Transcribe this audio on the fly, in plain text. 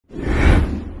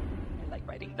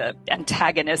the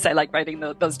antagonists. I like writing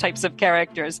those types of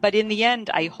characters. But in the end,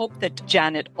 I hope that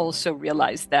Janet also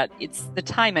realized that it's the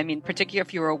time. I mean, particularly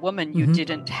if you were a woman, you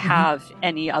didn't have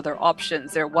any other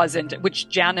options. There wasn't, which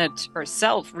Janet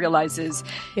herself realizes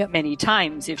many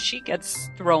times. If she gets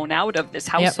thrown out of this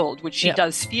household, which she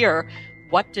does fear,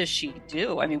 what does she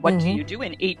do? I mean, what do you do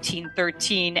in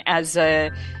 1813 as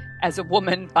a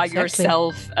woman by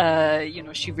yourself?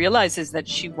 She realizes that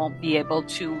she won't be able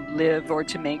to live or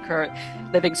to make her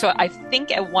living. So I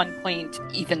think at one point,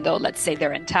 even though, let's say,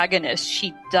 they're antagonists,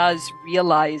 she does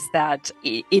realize that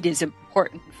it is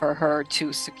important for her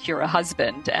to secure a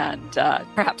husband, and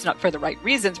perhaps not for the right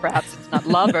reasons. Perhaps it's not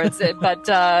love, but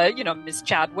Miss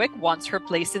Chadwick wants her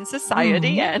place in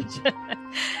society, and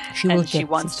she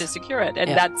wants to secure it, and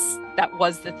that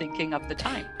was the thinking of the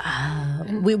time.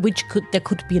 There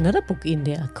could be another book in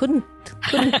there, couldn't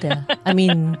there? I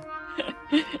mean,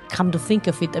 come to think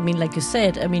of it, I mean, like you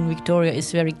said, I mean, Victoria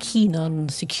is very keen on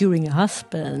securing a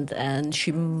husband, and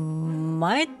she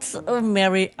might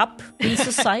marry up in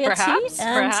society.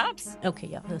 Perhaps. Okay,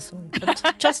 yeah, sorry.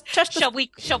 But just shall we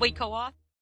co-author?